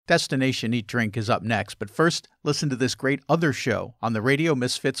Destination Eat Drink is up next, but first, listen to this great other show on the Radio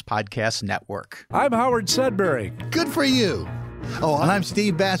Misfits Podcast Network. I'm Howard Sudbury. Good for you. Oh, and I'm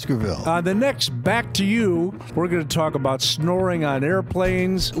Steve Baskerville. On the next Back to You, we're going to talk about snoring on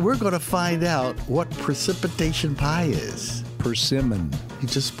airplanes. We're going to find out what precipitation pie is. Persimmon. You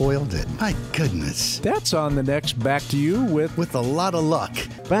just spoiled it. My goodness. That's on the next Back to You with a lot of luck.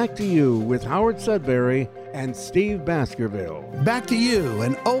 Back to You with Howard Sudbury and Steve Baskerville. Back to You,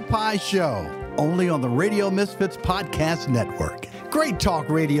 an Opie show, only on the Radio Misfits Podcast Network. Great talk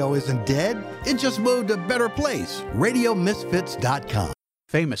radio isn't dead. It just moved to a better place. RadioMisfits.com.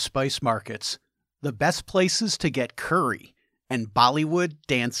 Famous spice markets, the best places to get curry, and Bollywood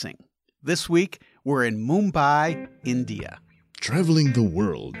dancing. This week, we're in Mumbai, India. Traveling the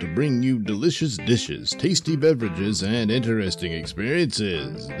world to bring you delicious dishes, tasty beverages, and interesting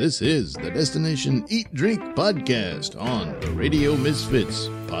experiences. This is the Destination Eat Drink Podcast on the Radio Misfits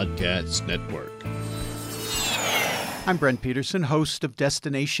Podcast Network. I'm Brent Peterson, host of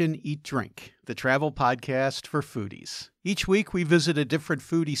Destination Eat Drink, the travel podcast for foodies. Each week, we visit a different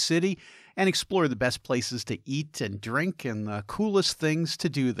foodie city and explore the best places to eat and drink and the coolest things to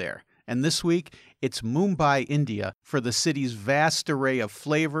do there. And this week, it's Mumbai, India, for the city's vast array of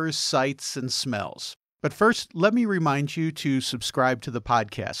flavors, sights, and smells. But first, let me remind you to subscribe to the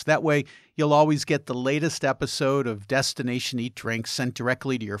podcast. That way, you'll always get the latest episode of Destination Eat Drink sent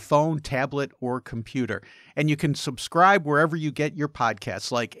directly to your phone, tablet, or computer. And you can subscribe wherever you get your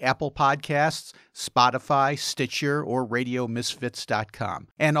podcasts, like Apple Podcasts, Spotify, Stitcher, or RadioMisfits.com.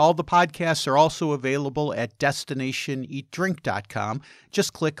 And all the podcasts are also available at DestinationEatDrink.com.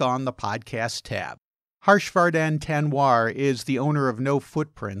 Just click on the podcast tab. Harshvardhan Tanwar is the owner of No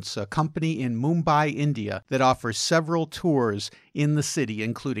Footprints, a company in Mumbai, India that offers several tours in the city,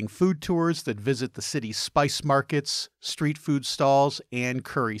 including food tours that visit the city's spice markets, street food stalls, and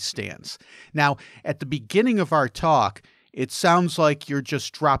curry stands. Now, at the beginning of our talk, it sounds like you're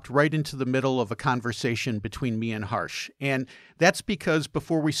just dropped right into the middle of a conversation between me and Harsh. And that's because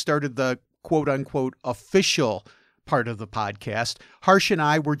before we started the quote-unquote official part of the podcast, Harsh and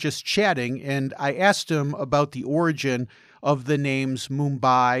I were just chatting, and I asked him about the origin of the names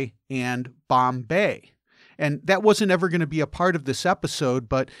Mumbai and Bombay. And that wasn't ever going to be a part of this episode,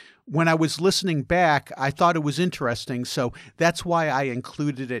 but when I was listening back, I thought it was interesting, so that's why I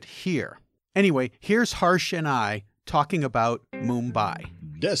included it here. Anyway, here's Harsh and I talking about Mumbai.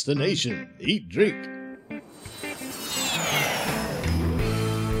 Destination Eat Drink.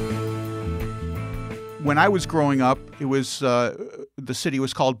 When I was growing up, it was the city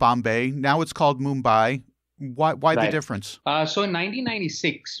was called Bombay. Now it's called Mumbai. Why the difference? So in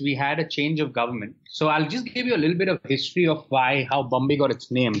 1996, we had a change of government. So I'll just give you a little bit of history of how Bombay got its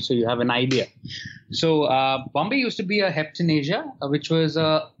name, so you have an idea. So Bombay used to be a heptanasia, which was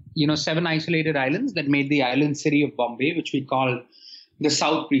 7 isolated islands that made the island city of Bombay, which we call the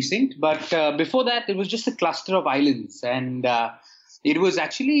South Precinct. But before that, it was just a cluster of islands, and it was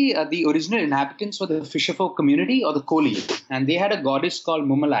actually the original inhabitants were the fisherfolk community or the Koli. And they had a goddess called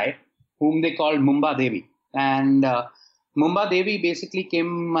Mummalai, whom they called Mumba Devi. And Mumba Devi basically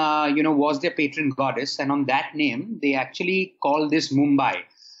came, was their patron goddess. And on that name, they actually called this Mumbai.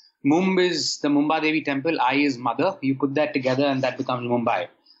 Mumb is the Mumba Devi temple. I is mother. You put that together and that becomes Mumbai.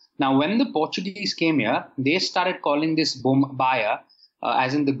 Now, when the Portuguese came here, they started calling this Bombaya,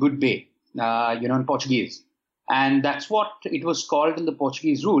 as in the good bay, in Portuguese. And that's what it was called in the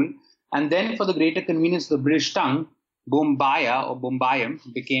Portuguese rule. And then for the greater convenience of the British tongue, Bombaya or Bombayam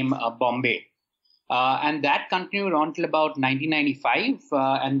became Bombay. And that continued until about 1995.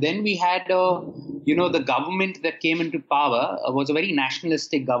 And then we had, the government that came into power was a very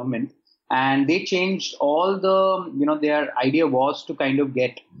nationalistic government. And they changed all the, their idea was to kind of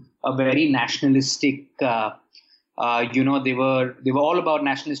get a very nationalistic, they were all about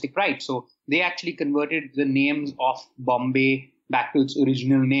nationalistic pride. So they actually converted the names of Bombay back to its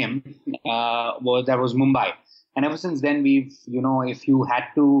original name, that was Mumbai. And ever since then, we've, if you had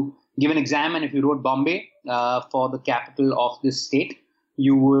to give an exam and if you wrote Bombay for the capital of this state,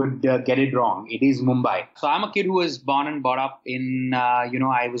 you would get it wrong. It is Mumbai. So I'm a kid who was born and brought up in,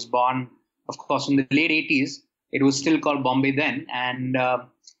 I was born, of course, in the late 80s. It was still called Bombay then. And, I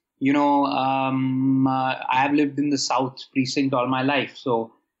have lived in the South Precinct all my life.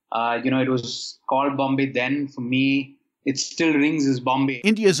 So, it was called Bombay then. For me, it still rings as Bombay.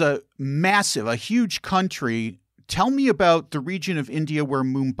 India is a huge country. Tell me about the region of India where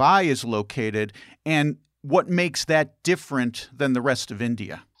Mumbai is located and what makes that different than the rest of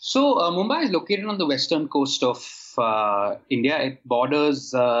India. So Mumbai is located on the western coast of India. It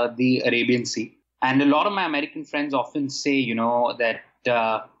borders the Arabian Sea. And a lot of my American friends often say, that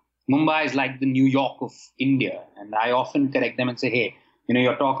Mumbai is like the New York of India. And I often correct them and say, hey,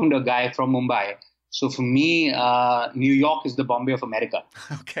 you're talking to a guy from Mumbai. So for me, New York is the Bombay of America.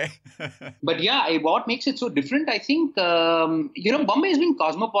 Okay. But yeah, what makes it so different, I think, Bombay has been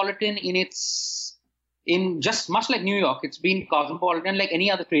cosmopolitan in just much like New York. It's been cosmopolitan like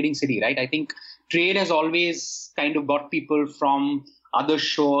any other trading city, right? I think trade has always kind of got people from other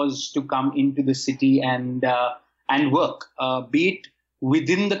shores to come into the city and work, be it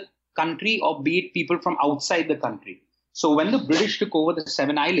within the country or be it people from outside the country. So when the British took over the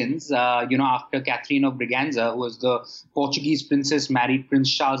Seven Islands, after Catherine of Braganza, who was the Portuguese princess, married Prince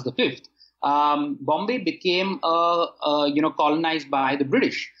Charles V, Bombay became, colonized by the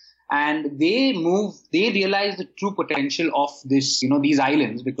British. And they realized the true potential of this, these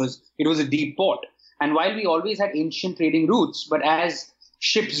islands, because it was a deep port. And while we always had ancient trading routes, but as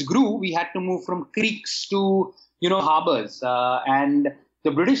ships grew, we had to move from creeks to, harbors. And the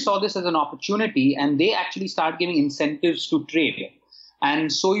British saw this as an opportunity, and they actually started giving incentives to trade.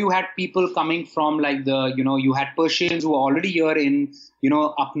 And so you had people coming from you had Persians who were already here in,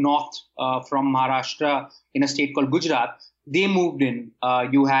 up north from Maharashtra in a state called Gujarat. They moved in.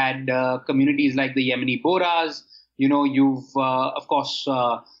 You had communities like the Yemeni Bohras. You've, of course,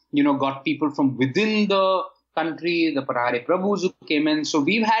 got people from within the country, the Parhare Prabhus who came in. So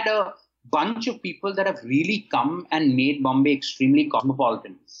we've had a bunch of people that have really come and made Bombay extremely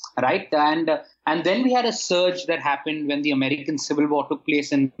cosmopolitan, right? And then we had a surge that happened when the American Civil War took place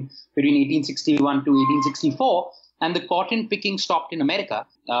between 1861 to 1864, and the cotton picking stopped in America.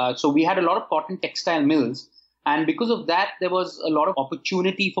 So we had a lot of cotton textile mills. And because of that, there was a lot of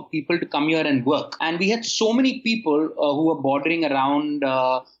opportunity for people to come here and work. And we had so many people who were bordering around,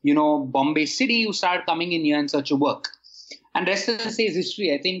 Bombay city who started coming in here in search of work. And rest of the say is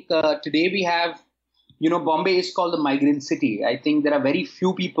history. I think today we have, Bombay is called the migrant city. I think there are very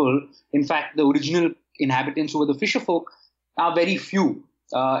few people. In fact, the original inhabitants who were the fisher folk are very few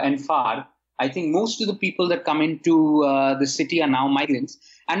and far. I think most of the people that come into the city are now migrants.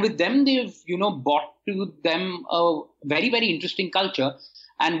 And with them, they've, brought to them a very, very interesting culture.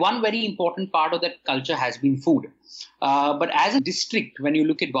 And one very important part of that culture has been food. But as a district, when you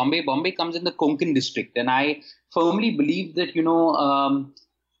look at Bombay, Bombay comes in the Konkan district. And I firmly believe that,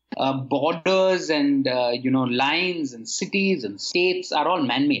 borders and, lines and cities and states are all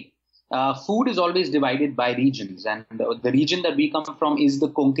man-made. Food is always divided by regions. And the region that we come from is the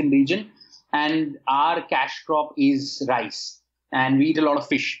Konkan region. And our cash crop is rice. And we eat a lot of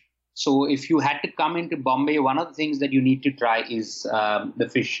fish. So if you had to come into Bombay, one of the things that you need to try is the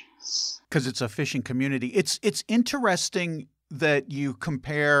fish. Because it's a fishing community. It's interesting that you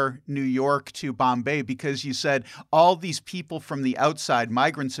compare New York to Bombay, because you said all these people from the outside,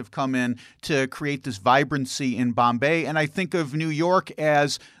 migrants, have come in to create this vibrancy in Bombay. And I think of New York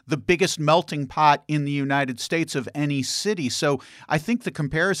as the biggest melting pot in the United States of any city. So I think the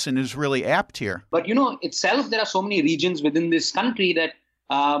comparison is really apt here. But, itself, there are so many regions within this country that,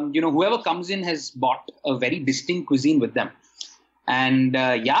 whoever comes in has brought a very distinct cuisine with them. And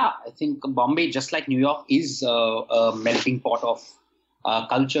I think Bombay, just like New York, is a melting pot of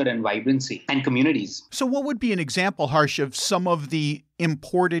culture and vibrancy and communities. So what would be an example, Harsh, of some of the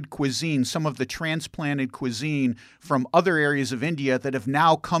imported cuisine, some of the transplanted cuisine from other areas of India that have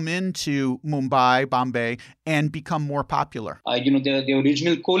now come into Mumbai, Bombay, and become more popular? The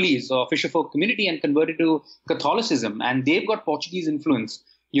original Kolis or fisherfolk community and converted to Catholicism, and they've got Portuguese influence,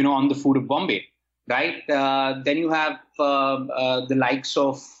 on the food of Bombay. Right. Then you have the likes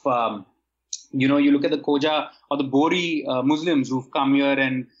of, you look at the Khoja or the Bori Muslims who've come here,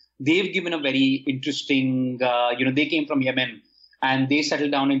 and they've given a very interesting, they came from Yemen and they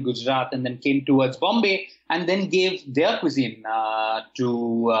settled down in Gujarat and then came towards Bombay and then gave their cuisine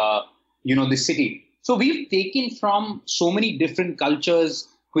to, the city. So we've taken from so many different cultures,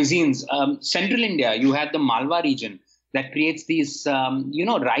 cuisines. Central India, you had the Malwa region that creates these,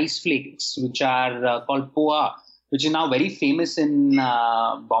 rice flakes, which are called poha, which is now very famous in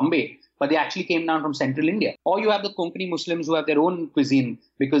Bombay, but they actually came down from central India. Or you have the Konkani Muslims who have their own cuisine,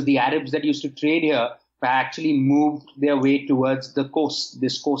 because the Arabs that used to trade here actually moved their way towards the coast,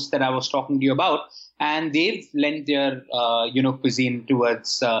 this coast that I was talking to you about, and they've lent their, cuisine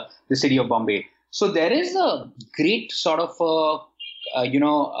towards the city of Bombay. So there is a great sort of,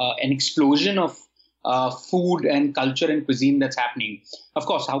 an explosion of food and culture and cuisine that's happening. Of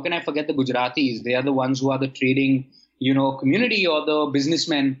course, how can I forget the Gujaratis? They are the ones who are the trading, community, or the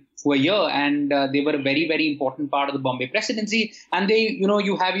businessmen who are here. And they were a very, very important part of the Bombay presidency. And they,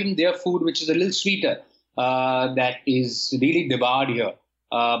 you have even their food, which is a little sweeter, that is really devoured here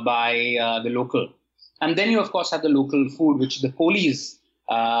by the local. And then you, of course, have the local food, which the Kolis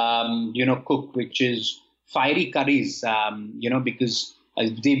cook, which is fiery curries, because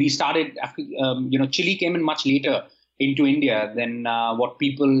we started, chili came in much later into India than what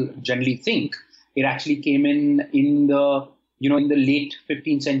people generally think. It actually came in the late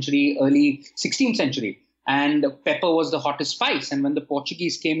 15th century, early 16th century. And pepper was the hottest spice. And when the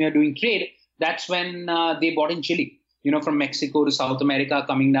Portuguese came here doing trade, that's when they brought in chili, from Mexico to South America,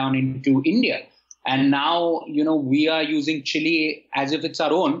 coming down into India. And now, we are using chili as if it's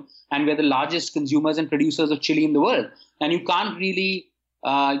our own. And we're the largest consumers and producers of chili in the world. And you can't really,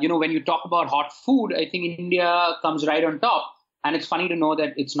 when you talk about hot food, I think India comes right on top. And it's funny to know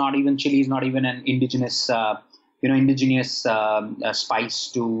that chili is not even an indigenous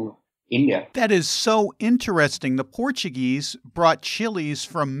spice to India. That is so interesting. The Portuguese brought chilies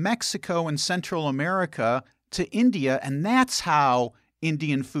from Mexico and Central America to India, and that's how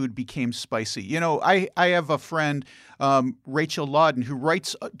Indian food became spicy. I have a friend, Rachel Lawden, who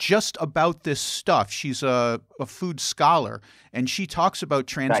writes just about this stuff. She's a food scholar, and she talks about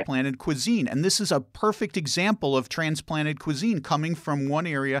transplanted cuisine. And this is a perfect example of transplanted cuisine coming from one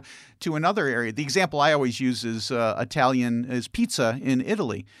area to another area. The example I always use is pizza in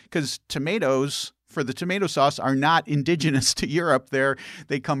Italy, because tomatoes for the tomato sauce are not indigenous to Europe.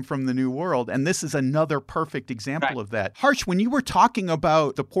 They come from the New World. And this is another perfect example of that. Harsh, when you were talking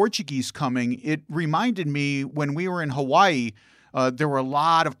about the Portuguese coming, it reminded me when we were in Hawaii, there were a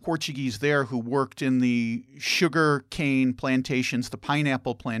lot of Portuguese there who worked in the sugar cane plantations, the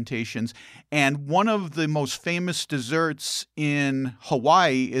pineapple plantations. And one of the most famous desserts in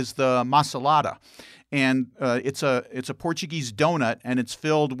Hawaii is the masalada. And it's a Portuguese donut, and it's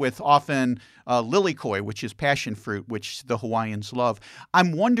filled with often lilikoi, which is passion fruit, which the Hawaiians love.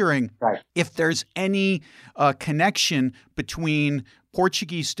 I'm wondering if there's any connection between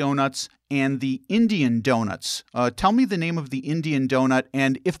Portuguese donuts and the Indian donuts. Tell me the name of the Indian donut,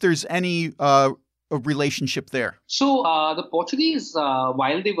 and if there's any a relationship there. So the Portuguese,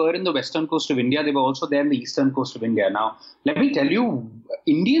 while they were in the western coast of India, they were also there in the eastern coast of India. Now, let me tell you,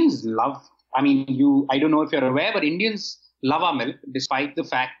 Indians love, I don't know if you're aware, but Indians love our milk, despite the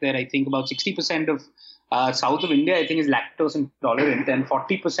fact that I think about 60% of south of India, I think, is lactose intolerant, and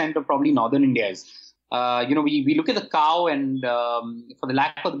 40% of probably northern India is. We look at the cow and, for the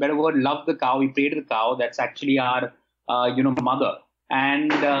lack of a better word, love the cow. We pray to the cow. That's actually our, mother.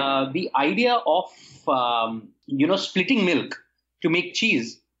 And the idea of, splitting milk to make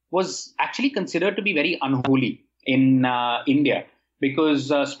cheese was actually considered to be very unholy in India,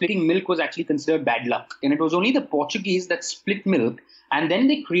 because splitting milk was actually considered bad luck. And it was only the Portuguese that split milk. And then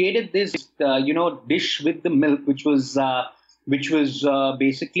they created this, dish with the milk, which was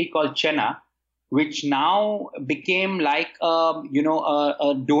basically called chenna, which now became like a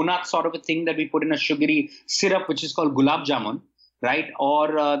donut sort of a thing that we put in a sugary syrup, which is called gulab jamun, right?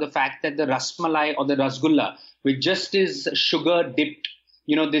 Or the fact that the rasmalai or the rasgulla, which just is sugar dipped,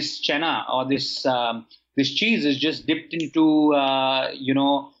 this chenna or this cheese is just dipped into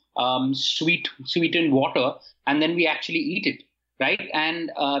sweetened water, and then we actually eat it, right? And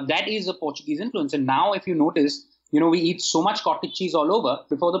that is a Portuguese influence. And now, if you notice, we eat so much cottage cheese all over.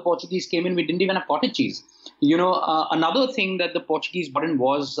 Before the Portuguese came in, we didn't even have cottage cheese. Another thing that the Portuguese brought in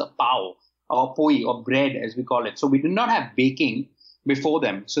was pau, or poi, or bread, as we call it. So we did not have baking before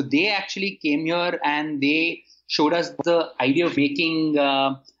them. So they actually came here and they showed us the idea of making,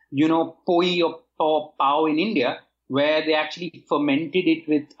 poi or pau in India, where they actually fermented it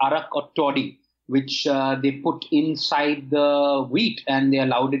with arak or toddy, which they put inside the wheat, and they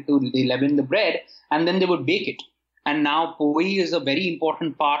leaven the bread, and then they would bake it. And now poi is a very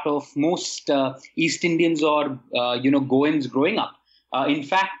important part of most East Indians or, Goans growing up. In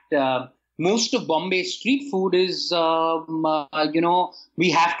fact, most of Bombay street food is,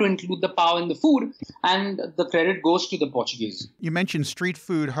 we have to include the pau in the food, and the credit goes to the Portuguese. You mentioned street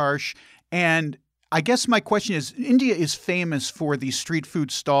food, Harsh, and I guess my question is, India is famous for these street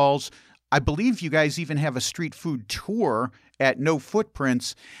food stalls. I believe you guys even have a street food tour at No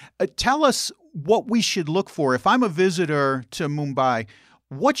Footprints. Tell us what we should look for. If I'm a visitor to Mumbai,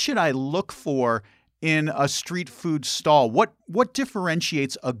 what should I look for in a street food stall? What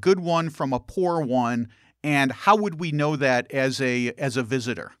differentiates a good one from a poor one, and how would we know that as a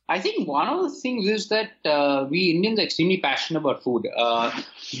visitor? I think one of the things is that we Indians are extremely passionate about food.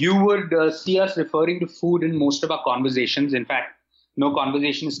 You would see us referring to food in most of our conversations. In fact, no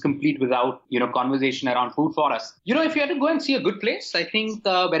conversation is complete without, conversation around food for us. If you had to go and see a good place, I think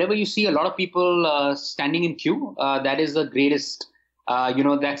wherever you see a lot of people standing in queue, that is the greatest,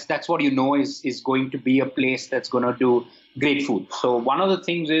 that's what is going to be a place that's going to do great food. So one of the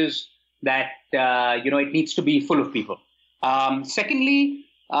things is that, it needs to be full of people. Secondly,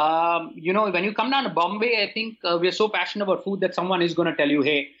 when you come down to Bombay, I think we're so passionate about food that someone is going to tell you,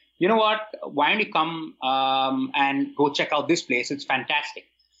 hey, you know what, why don't you come and go check out this place? It's fantastic.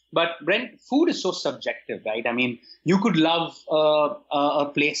 But Brent, food is so subjective, right? I mean, you could love a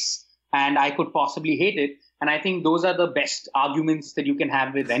place and I could possibly hate it. And I think those are the best arguments that you can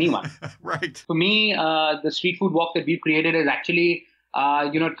have with anyone. Right. For me, the street food walk that we've created is actually,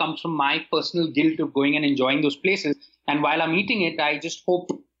 it comes from my personal guilt of going and enjoying those places. And while I'm eating it, I just hope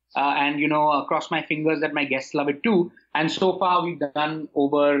cross my fingers that my guests love it too. And so far, we've done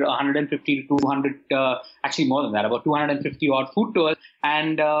over 150 to 200, actually more than that, about 250 odd food tours.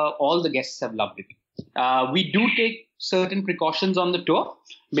 And all the guests have loved it. We do take certain precautions on the tour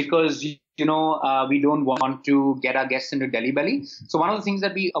because, we don't want to get our guests into Delhi belly. So one of the things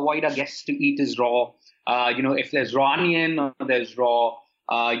that we avoid our guests to eat is raw. If there's raw onion or there's raw,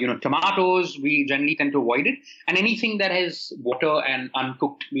 tomatoes, we generally tend to avoid it. And anything that has water and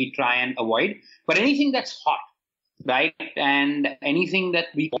uncooked, we try and avoid. But anything that's hot, right, and anything that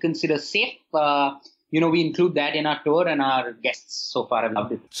we consider safe, we include that in our tour, and our guests so far have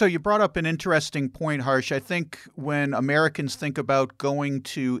loved it. So you brought up an interesting point, Harsh. I think when Americans think about going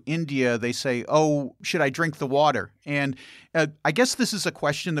to India, they say, oh, should I drink the water? And I guess this is a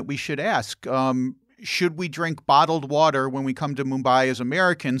question that we should ask. Should we drink bottled water when we come to Mumbai as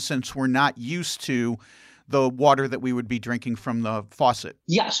Americans, since we're not used to the water that we would be drinking from the faucet?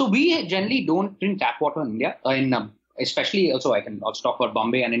 Yeah, so we generally don't drink tap water in India, especially also I can also talk about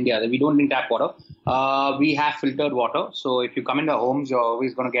Bombay and India, that we don't drink tap water. We have filtered water. So if you come into homes, you're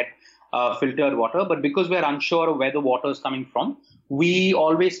always going to get filtered water. But because we're unsure of where the water is coming from, we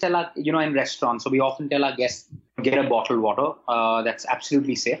always tell our, in restaurants, so we often tell our guests, get a bottled water. That's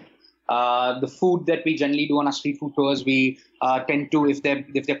absolutely safe. The food that we generally do on our street food tours, we tend to, if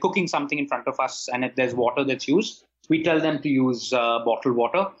they're cooking something in front of us and if there's water that's used, we tell them to use bottled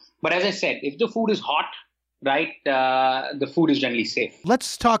water. But as I said, if the food is hot, right, the food is generally safe.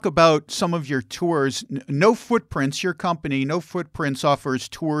 Let's talk about some of your tours. No Footprints, your company, No Footprints, offers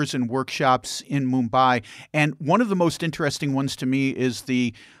tours and workshops in Mumbai. And one of the most interesting ones to me is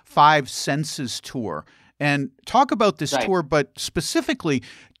the Five Senses tour. And talk about this tour, but specifically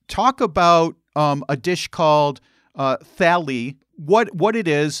talk about a dish called thali, what it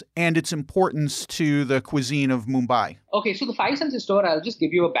is, and its importance to the cuisine of Mumbai. Okay, so the Five Senses tour, I'll just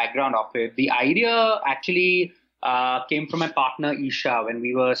give you a background of it. The idea actually came from my partner Isha when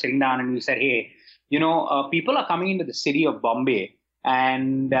we were sitting down and we said, hey, people are coming into the city of Bombay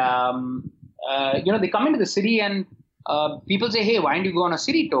and, they come into the city and people say, hey, why don't you go on a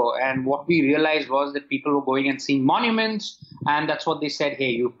city tour? And what we realized was that people were going and seeing monuments, and that's what they said, hey,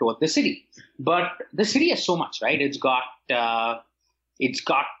 you've toured the city. But the city has so much, right? It's got the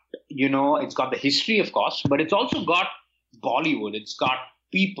history, of course, but it's also got Bollywood, it's got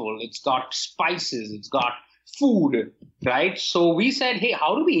people, it's got spices, it's got food, right? So we said, hey,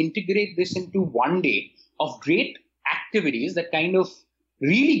 how do we integrate this into one day of great activities that kind of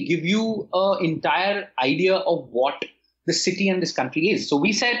really give you an entire idea of what the city and this country is? So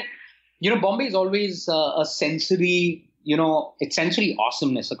we said, Bombay is always a sensory, it's sensory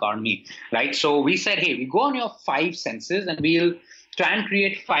awesomeness around me, right? So we said, hey, we go on your five senses and we'll try and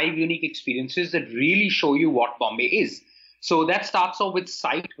create 5 unique experiences that really show you what Bombay is. So that starts off with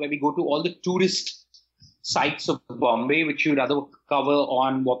sight, where we go to all the tourist sites of Bombay, which you'd rather cover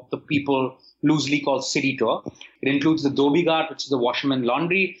on what the people loosely call city tour. It includes the Dhobi Ghat, which is the washerman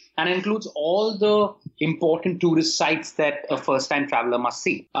laundry, and it includes all the important tourist sites that a first-time traveler must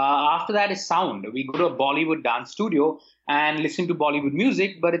see. After that is sound. We go to a Bollywood dance studio and listen to Bollywood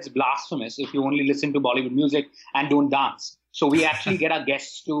music, but it's blasphemous if you only listen to Bollywood music and don't dance. So we actually get our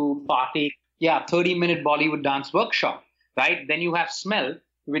guests to partake, 30-minute Bollywood dance workshop, right? Then you have smell,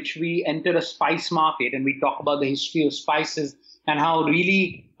 which we enter a spice market and we talk about the history of spices and how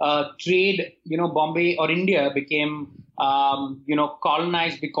really trade, Bombay or India became,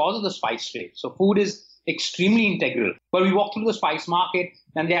 colonized because of the spice trade. So food is extremely integral. But we walk through the spice market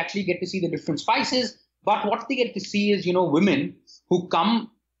and they actually get to see the different spices. But what they get to see is, women who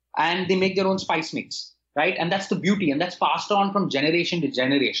come and they make their own spice mix, right? And that's the beauty. And that's passed on from generation to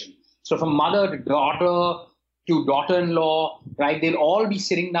generation. So from mother to daughter to daughter-in-law, right? They'll all be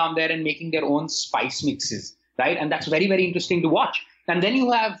sitting down there and making their own spice mixes, right? And that's very, very interesting to watch. And then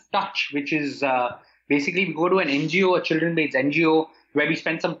you have Touch, which is basically we go to an NGO, a children-based NGO, where we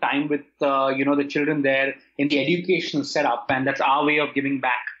spend some time with, the children there in the educational setup. And that's our way of giving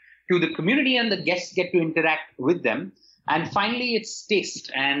back to the community, and the guests get to interact with them. And finally, it's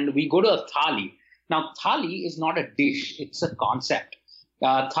taste. And we go to a thali. Now, thali is not a dish. It's a concept.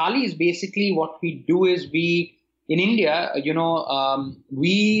 Thali is basically what we do is we in India,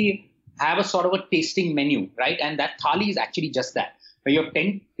 we have a sort of a tasting menu, right? And that thali is actually just that. Where you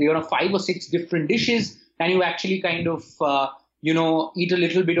have 5 or 6 different dishes, and you actually kind of, eat a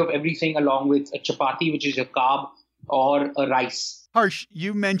little bit of everything along with a chapati, which is a carb, or a rice. Harsh,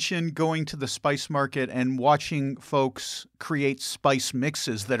 you mentioned going to the spice market and watching folks create spice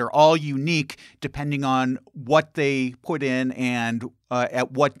mixes that are all unique depending on what they put in and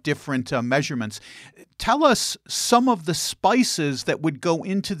at what different measurements. Tell us some of the spices that would go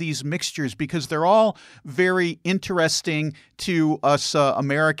into these mixtures, because they're all very interesting to us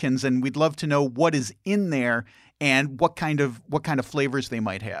Americans, and we'd love to know what is in there and what kind of flavors they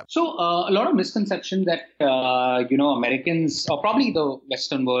might have. So a lot of misconception that Americans, or probably the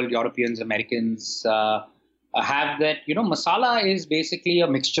Western world, Europeans, Americans have, that masala is basically a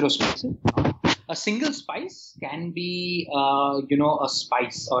mixture of spices. A single spice can be a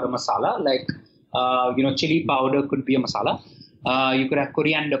spice or a masala, like chili powder could be a masala. You could have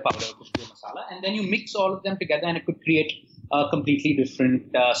coriander powder, which could be a masala, and then you mix all of them together, and it could create a completely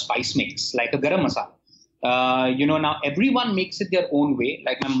different spice mix, like a garam masala. Now everyone makes it their own way.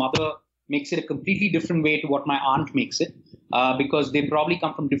 Like my mother makes it a completely different way to what my aunt makes it, because they probably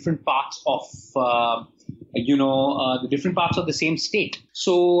come from different parts of, the different parts of the same state.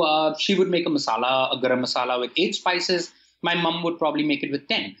 So she would make a masala, a garam masala with 8 spices. My mom would probably make it with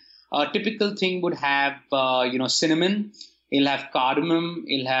 10. A typical thing would have, cinnamon. It'll have cardamom.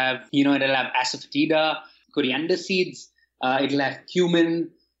 It'll have asafoetida, coriander seeds. It'll have cumin.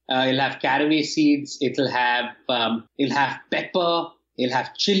 It'll have caraway seeds. It'll have pepper. It'll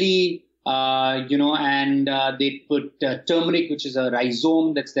have chili. And they put turmeric, which is a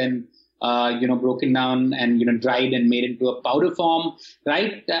rhizome that's then broken down and dried and made into a powder form,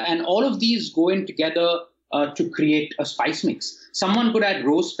 right? And all of these go in together to create a spice mix. Someone could add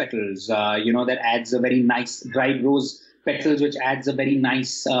rose petals, that adds a very nice dried rose petals, which adds a very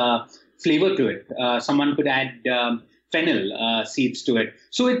nice flavor to it. Someone could add fennel seeds to it.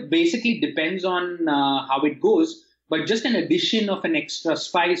 So it basically depends on how it goes. But just an addition of an extra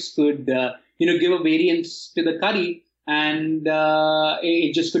spice could, give a variance to the curry, and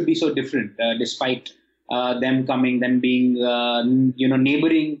it just could be so different, despite them being,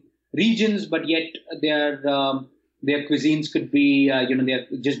 neighboring regions, but yet their cuisines could be,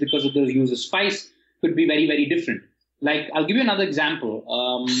 just because of the use of spice, could be very, very different. Like, I'll give you another example.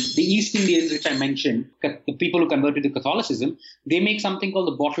 The East Indians, which I mentioned, the people who converted to Catholicism, they make something called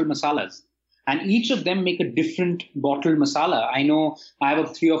the bottled masalas. And each of them make a different bottled masala. I know I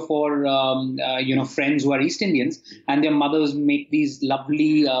have 3 or 4, friends who are East Indians, and their mothers make these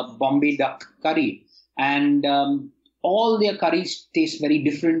lovely Bombay duck curry. And all their curries taste very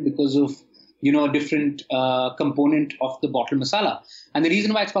different because of, a different component of the bottled masala. And the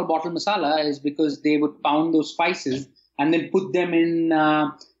reason why it's called bottled masala is because they would pound those spices and then put them in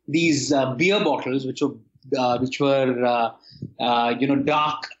these beer bottles, which were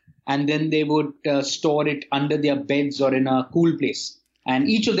dark. And then they would store it under their beds or in a cool place. And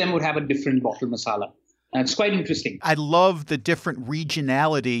each of them would have a different bottled masala. And it's quite interesting. I love the different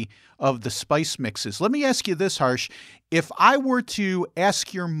regionality of the spice mixes. Let me ask you this, Harsh. If I were to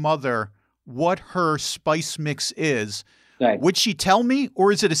ask your mother what her spice mix is, right, would she tell me,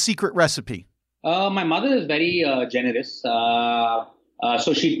 or is it a secret recipe? My mother is very generous.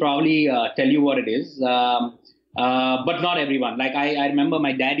 So she'd probably tell you what it is. But not everyone. Like I remember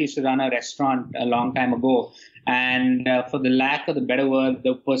my dad used to run a restaurant a long time ago, and for the lack of the better word,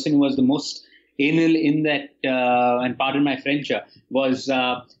 the person who was the most anal in that, and pardon my French, was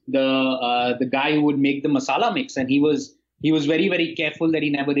the guy who would make the masala mix, and he was very, very careful that he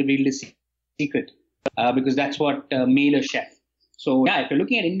never revealed his secret, because that's what made a chef. So yeah, if you're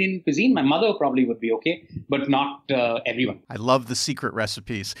looking at Indian cuisine, my mother probably would be okay, but not everyone. I love the secret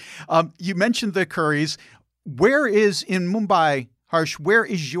recipes. You mentioned the curries. Where is, in Mumbai, Harsh, where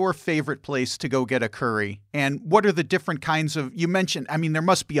is your favorite place to go get a curry? And what are the different kinds of, you mentioned, I mean, there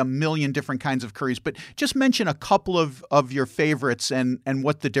must be a million different kinds of curries, but just mention a couple of your favorites and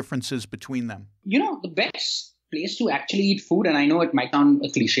what the difference is between them. The best place to actually eat food, and I know it might sound a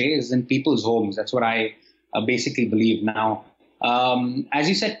cliche, is in people's homes. That's what I basically believe now. As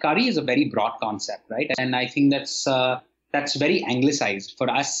you said, curry is a very broad concept, right? And I think that's very anglicized. For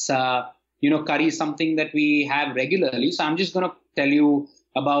us, curry is something that we have regularly. So I'm just going to tell you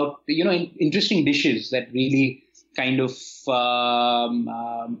about, interesting dishes that really kind of,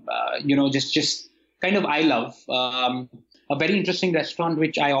 just kind of I love. A very interesting restaurant,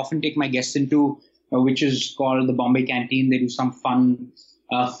 which I often take my guests into, which is called the Bombay Canteen. They do some fun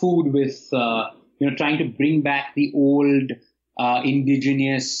food with, trying to bring back the old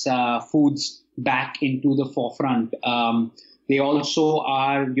indigenous foods back into the forefront. They also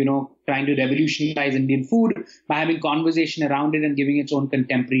are, trying to revolutionize Indian food by having conversation around it and giving its own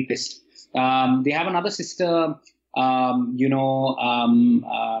contemporary twist. They have another sister, a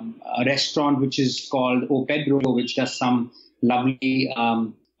restaurant which is called O Pedro, which does some lovely,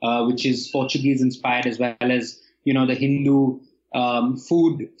 which is Portuguese inspired, as well as, the Hindu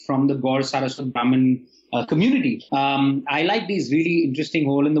food from the Gaur Saraswat Brahmin community. I like these really interesting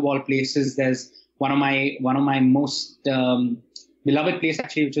hole in the wall places. There's one of my most beloved place,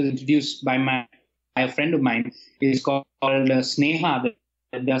 actually, which was introduced by a friend of mine, is called Sneha.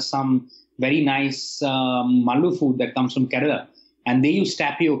 There's some very nice Mallu food that comes from Kerala, and they use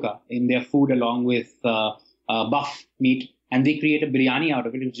tapioca in their food along with buff meat, and they create a biryani out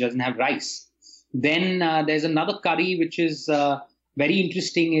of it which doesn't have rice. Then there's another curry which is very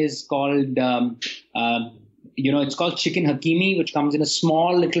interesting, is called it's called Chicken Hakimi, which comes in a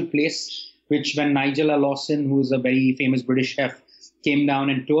small little place, which when Nigella Lawson, who's a very famous British chef, came down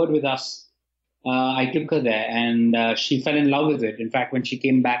and toured with us, I took her there, and she fell in love with it. In fact, when she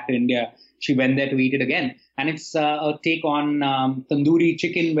came back to India, she went there to eat it again. And it's a take on tandoori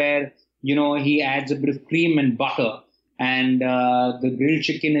chicken, where, he adds a bit of cream and butter, and the grilled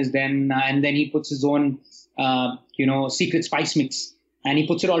chicken is then, and then he puts his own, secret spice mix, and he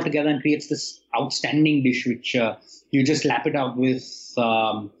puts it all together and creates this outstanding dish, which you just lap it out with,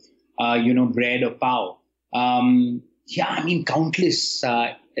 bread or pav. Countless.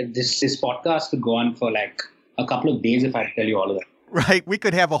 This podcast could go on for like a couple of days if I tell you all of that. Right. We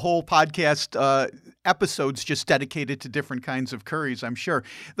could have a whole podcast episodes just dedicated to different kinds of curries, I'm sure.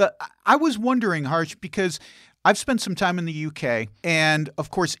 I was wondering, Harsh, because I've spent some time in the UK, and of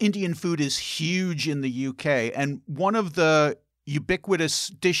course, Indian food is huge in the UK. And one of the ubiquitous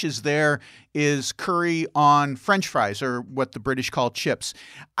dishes there is curry on French fries, or what the British call chips.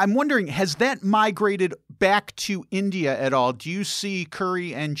 I'm wondering, has that migrated back to India at all? Do you see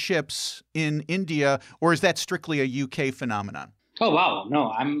curry and chips in India, or is that strictly a UK phenomenon? Oh, wow.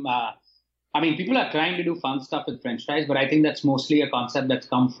 No, people are trying to do fun stuff with French fries, but I think that's mostly a concept that's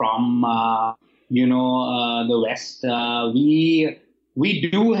come from, the West. We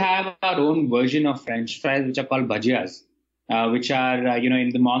do have our own version of French fries, which are called bhajiyas. Which are, in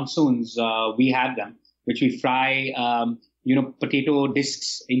the monsoons, we have them, which we fry, potato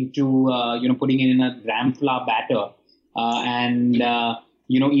discs into, putting it in a gram flour batter and,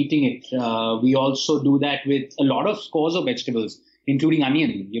 eating it. We also do that with a lot of scores of vegetables, including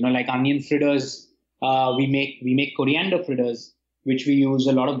onion, like onion fritters. We make coriander fritters, which we use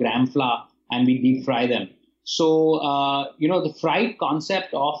a lot of gram flour, and we deep fry them. So, the fried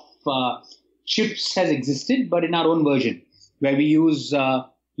concept of chips has existed, but in our own version, where we use,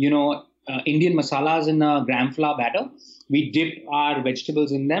 Indian masalas in a gram flour batter. We dip our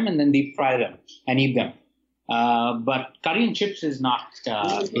vegetables in them and then deep fry them and eat them. But curry and chips is not,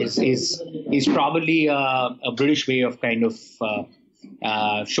 is probably a British way of kind of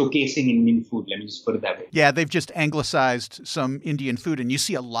showcasing Indian food. Let me just put it that way. Yeah, they've just anglicized some Indian food, and you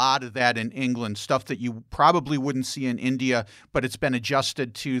see a lot of that in England, stuff that you probably wouldn't see in India, but it's been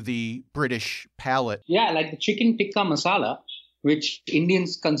adjusted to the British palate. Yeah, like the chicken tikka masala, which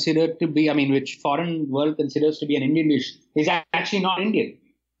Indians consider to be, which foreign world considers to be an Indian dish, is actually not Indian,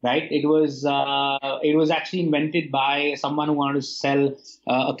 right? It was actually invented by someone who wanted to sell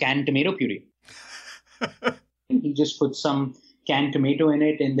a canned tomato puree. He just put some canned tomato in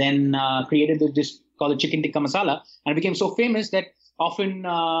it and then created this dish called the chicken tikka masala, and it became so famous that often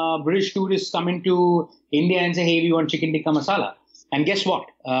British tourists come into India and say, hey, we want chicken tikka masala. And guess what?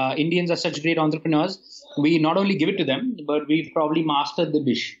 Indians are such great entrepreneurs. We not only give it to them, but we've probably mastered the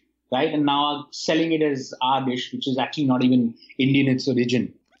dish, right? And now are selling it as our dish, which is actually not even Indian in its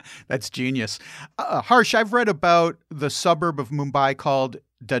origin. That's genius. Harsh, I've read about the suburb of Mumbai called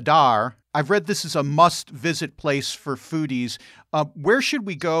Dadar. I've read this is a must-visit place for foodies. Where should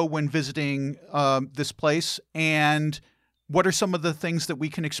we go when visiting this place? And what are some of the things that we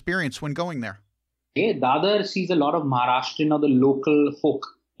can experience when going there? Dadar sees a lot of Maharashtrian or the local folk,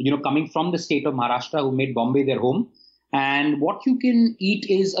 coming from the state of Maharashtra, who made Bombay their home. And what you can eat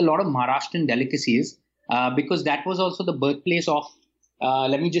is a lot of Maharashtrian delicacies, because that was also the birthplace of,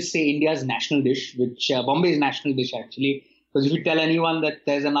 let me just say, India's national dish, which Bombay's national dish, actually. Because if you tell anyone that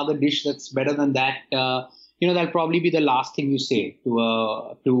there's another dish that's better than that, that'll probably be the last thing you say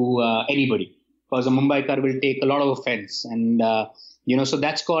to anybody. Because a Mumbaikar will take a lot of offense. And, so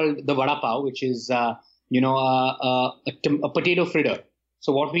that's called the vada pav, which is, a potato fritter.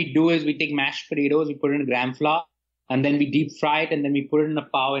 So what we do is we take mashed potatoes, we put it in gram flour, and then we deep fry it, and then we put it in a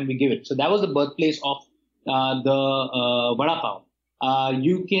pav and we give it. So that was the birthplace of the vada pav.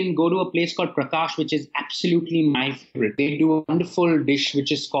 You can go to a place called Prakash, which is absolutely my favorite. They do a wonderful dish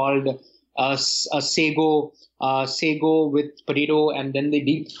which is called a sago with potato, and then they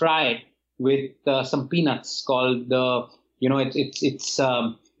deep fry it with some peanuts called it's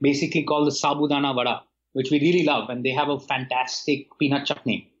basically called the sabudana vada, which we really love, and they have a fantastic peanut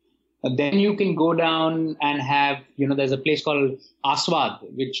chutney. Then you can go down and have, there's a place called Aswad,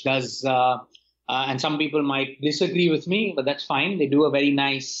 which does, and some people might disagree with me, but that's fine. They do a very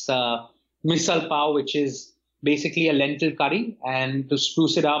nice misal pav, which is basically a lentil curry. And to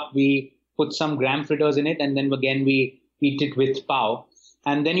spruce it up, we put some gram fritters in it, and then again we eat it with pav.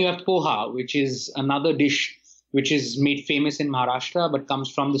 And then you have poha, which is another dish which is made famous in Maharashtra, but comes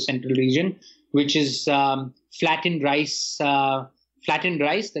from the central region, which is flattened rice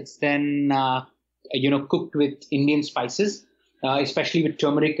that's then cooked with Indian spices, especially with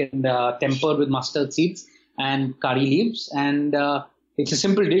turmeric and tempered with mustard seeds and curry leaves. And it's a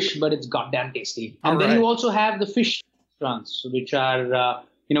simple dish, but it's goddamn tasty. And then you also have the fish restaurants, which are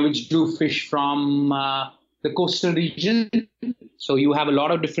which do fish from the coastal region. So you have a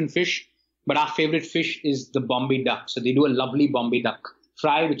lot of different fish, but our favorite fish is the Bombay duck. So they do a lovely Bombay duck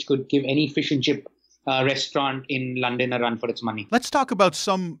fry, which could give any fish and chip restaurant in London a run for its money. Let's talk about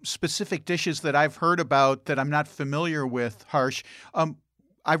some specific dishes that I've heard about that I'm not familiar with, Harsh.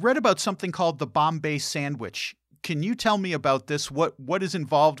 I've read about something called the Bombay sandwich. Can you tell me about this? What is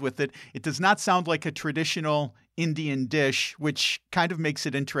involved with it? It does not sound like a traditional Indian dish, which kind of makes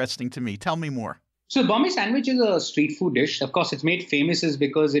it interesting to me. Tell me more. So Bombay sandwich is a street food dish. Of course, it's made famous is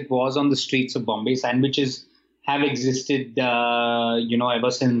because it was on the streets of Bombay. Sandwiches have existed, ever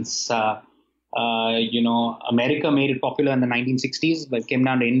since America made it popular in the 1960s, but it came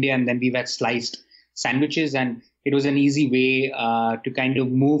down to India, and then we've had sliced sandwiches, and it was an easy way to kind of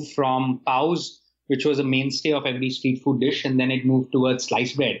move from paos, which was a mainstay of every street food dish, and then it moved towards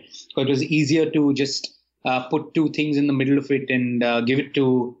sliced bread. So it was easier to just put two things in the middle of it and give it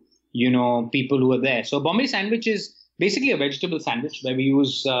to people who are there. So Bombay sandwich is basically a vegetable sandwich where we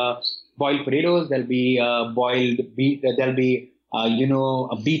use boiled potatoes. There'll be boiled beet. There'll be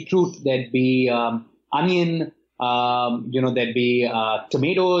a beetroot, there'd be onion, there'd be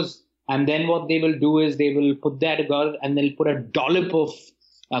tomatoes. And then what they will do is they will put that together and they'll put a dollop of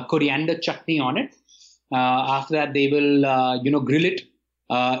coriander chutney on it. After that, they will, grill it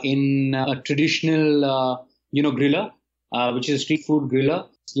in a traditional, griller, which is a street food griller.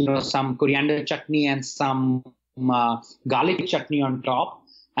 Some coriander chutney and some garlic chutney on top.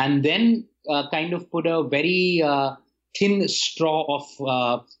 And then kind of put a very thin straw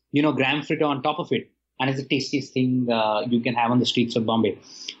of, gram fritter on top of it. And it's the tastiest thing you can have on the streets of Bombay.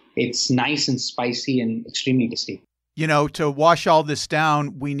 It's nice and spicy and extremely tasty. To wash all this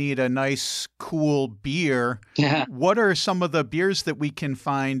down, we need a nice, cool beer. Yeah. What are some of the beers that we can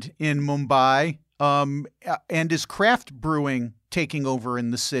find in Mumbai? And is craft brewing taking over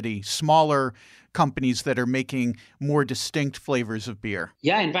in the city? Smaller companies that are making more distinct flavors of beer?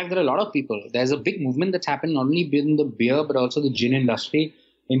 Yeah, in fact, there are a lot of people. There's a big movement that's happened not only in the beer, but also the gin industry.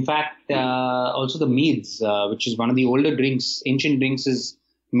 In fact, also the meads, which is one of the older drinks, ancient drinks, is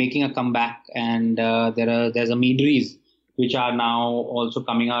making a comeback. And there's a meaderies, which are now also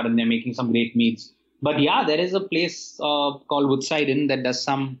coming out, and they're making some great meads. But yeah, there is a place called Woodside Inn that does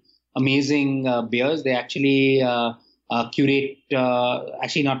some amazing beers. They actually curate,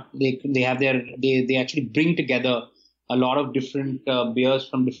 they actually bring together a lot of different beers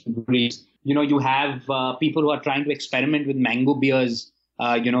from different breweries. You have people who are trying to experiment with mango beers.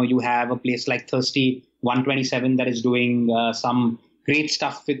 You have a place like Thirsty 127 that is doing some great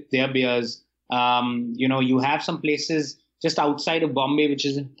stuff with their beers. You have some places just outside of Bombay, which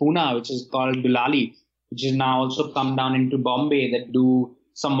is in Pune, which is called Dulali, which is now also come down into Bombay, that do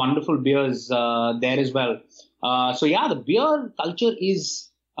some wonderful beers there as well. So yeah, the beer culture is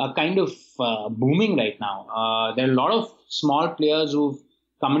kind of booming right now. There are a lot of small players who've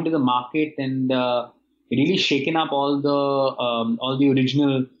come into the market and really shaken up all the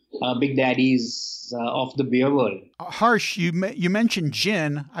original big daddies of the beer world. Harsh, you mentioned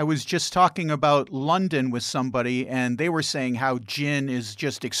gin. I was just talking about London with somebody, and they were saying how gin is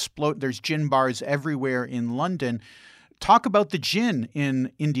just There's gin bars everywhere in London. Talk about the gin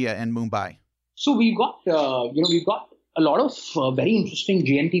in India and Mumbai. So we've got a lot of very interesting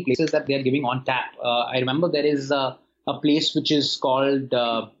GNT places that they're giving on tap. I remember there is a place which is called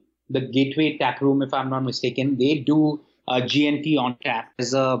the Gateway Tap Room, if I'm not mistaken. They do GNT on tap.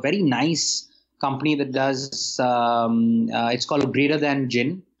 There's a very nice company that does, it's called Greater Than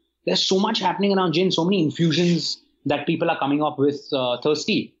Gin. There's so much happening around gin, so many infusions that people are coming up with.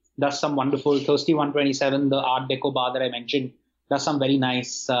 Thirsty does some wonderful, Thirsty 127, the Art Deco bar that I mentioned, does some very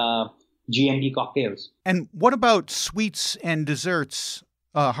nice G&D cocktails. And what about sweets and desserts,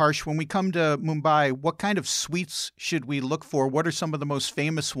 Harsh? When we come to Mumbai, what kind of sweets should we look for? What are some of the most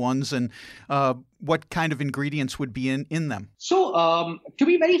famous ones, and what kind of ingredients would be in them? So, to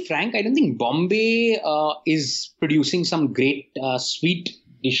be very frank, I don't think Bombay is producing some great sweet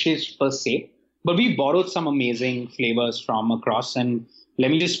dishes per se, but we borrowed some amazing flavors from across. And let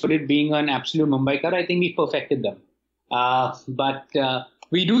me just put it, being an absolute Mumbaikar, I think we perfected them. But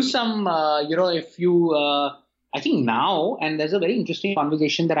we do some, if you, I think now, and there's a very interesting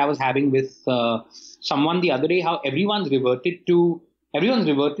conversation that I was having with someone the other day, how everyone's reverted to, I don't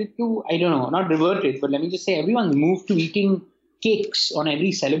know, not reverted, but let me just say everyone's moved to eating cakes on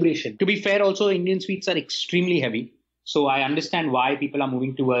every celebration. To be fair, also, Indian sweets are extremely heavy. So I understand why people are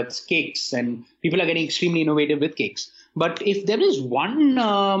moving towards cakes, and people are getting extremely innovative with cakes. But if there is one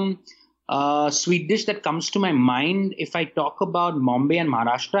sweet dish that comes to my mind, if I talk about Bombay and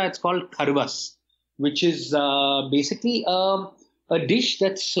Maharashtra, it's called kharvas, which is basically a dish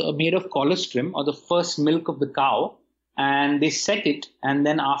that's made of colostrum, or the first milk of the cow, and they set it, and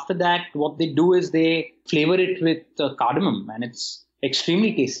then after that, what they do is they flavor it with cardamom, and it's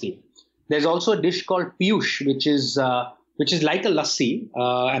extremely tasty. There's also a dish called piyush, which is like a lassi,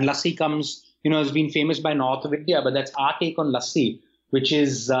 and lassi comes, has been famous by north of India, but that's our take on lassi, which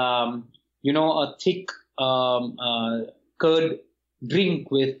is a thick curd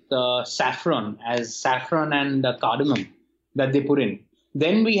drink with saffron and cardamom that they put in.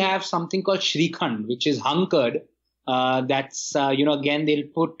 Then we have something called shrikhand, which is hung curd. That's again they'll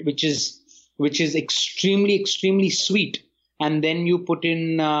put, which is extremely, extremely sweet, and then you put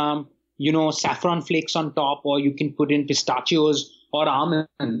in saffron flakes on top, or you can put in pistachios or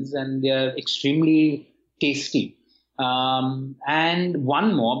almonds, and they're extremely tasty. And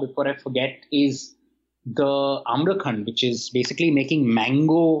one more before I forget is the amrakhand, which is basically making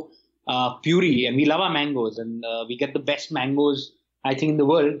mango puree, and we love our mangoes, and we get the best mangoes, I think, in the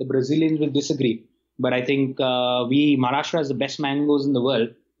world. The Brazilians will disagree, but I think Maharashtra has the best mangoes in the world,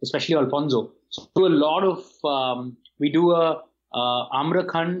 especially Alfonso. So we do a lot of we do a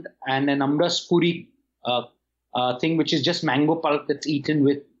amrakhand and an amras puri thing, which is just mango pulp that's eaten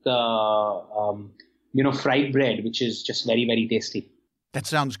with fried bread, which is just very, very tasty. That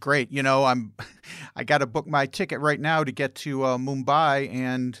sounds great. I got to book my ticket right now to get to Mumbai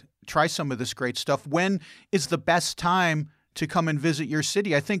and try some of this great stuff. When is the best time to come and visit your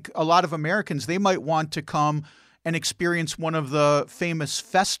city? I think a lot of Americans, they might want to come and experience one of the famous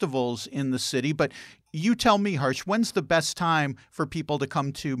festivals in the city. But you tell me, Harsh, when's the best time for people to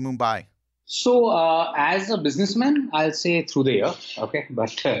come to Mumbai? So as a businessman, I'll say through the year. Okay.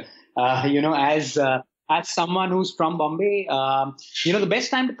 But, as someone who's from Bombay, the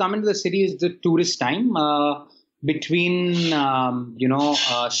best time to come into the city is the tourist time between,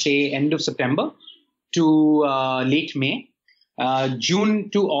 say end of September to late May. June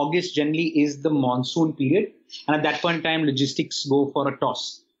to August generally is the monsoon period. And at that point in time, logistics go for a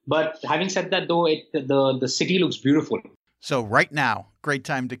toss. But having said that, though, the city looks beautiful. So right now, great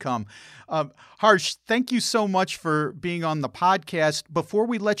time to come. Harsh, thank you so much for being on the podcast. Before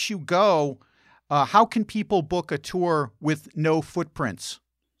we let you go, how can people book a tour with No Footprints?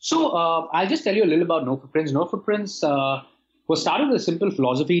 So I'll just tell you a little about No Footprints. No Footprints was started with a simple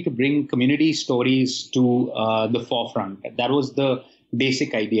philosophy to bring community stories to the forefront. That was the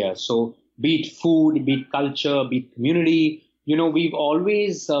basic idea. So be it food, be it culture, be it community, we've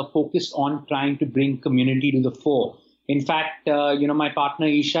always focused on trying to bring community to the fore. In fact, my partner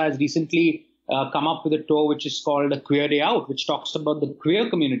Isha has recently come up with a tour which is called A Queer Day Out, which talks about the queer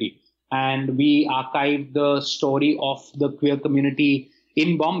community. And we archived the story of the queer community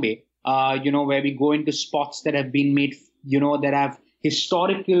in Bombay, where we go into spots that have been made, that have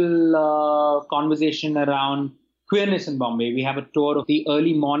historical conversation around queerness in Bombay. We have a tour of the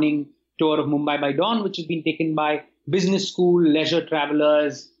early morning tour of Mumbai by Dawn, which has been taken by business school, leisure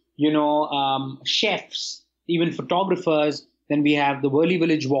travelers, chefs, even photographers. Then we have the Worli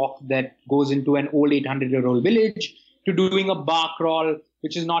Village walk that goes into an old 800-year-old village, to doing a bar crawl,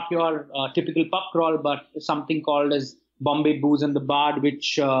 which is not your typical pub crawl, but something called as Bombay Booze and the Bard,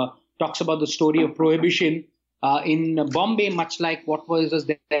 which talks about the story of prohibition in Bombay, much like what was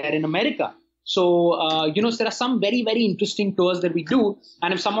there in America. So, there are some very, very interesting tours that we do.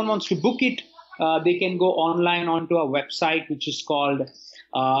 And if someone wants to book it, they can go online onto our website, which is called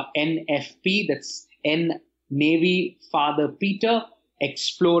NFP. That's N Navy Father Peter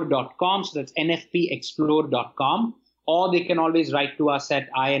Explore.com. So that's NFPexplore.com. Or they can always write to us at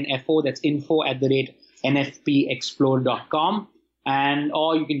INFO. That's info@NFPexplore.com.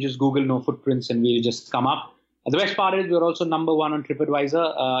 Or you can just Google No Footprints and we'll just come up. The best part is we're also number one on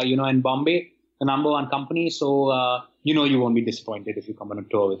TripAdvisor, in Bombay, the number one company. So, you won't be disappointed if you come on a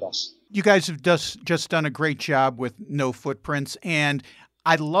tour with us. You guys have just done a great job with No Footprints, and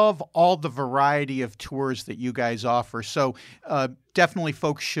I love all the variety of tours that you guys offer. So definitely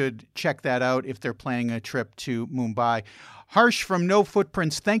folks should check that out if they're planning a trip to Mumbai. Harsh from No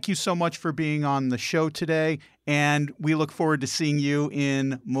Footprints, thank you so much for being on the show today, and we look forward to seeing you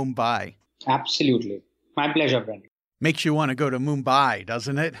in Mumbai. Absolutely. My pleasure, Brent. Makes you want to go to Mumbai,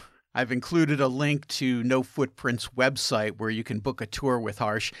 doesn't it? I've included a link to No Footprints' website where you can book a tour with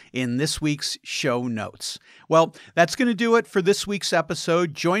Harsh in this week's show notes. Well, that's going to do it for this week's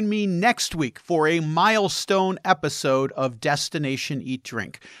episode. Join me next week for a milestone episode of Destination Eat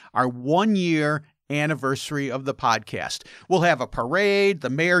Drink, our 1-year anniversary of the podcast. We'll have a parade, the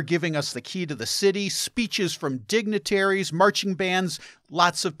mayor giving us the key to the city, speeches from dignitaries, marching bands,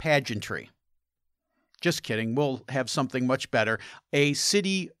 lots of pageantry. Just kidding. We'll have something much better. A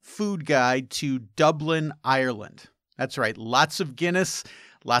city food guide to Dublin, Ireland. That's right. Lots of Guinness,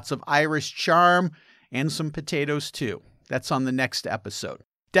 lots of Irish charm, and some potatoes too. That's on the next episode.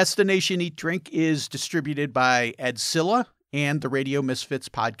 Destination Eat Drink is distributed by Ed Silla and the Radio Misfits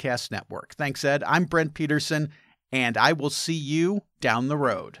Podcast Network. Thanks, Ed. I'm Brent Peterson, and I will see you down the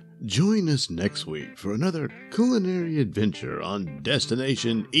road. Join us next week for another culinary adventure on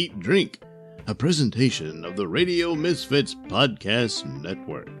Destination Eat Drink, a presentation of the Radio Misfits Podcast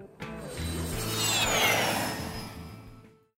Network.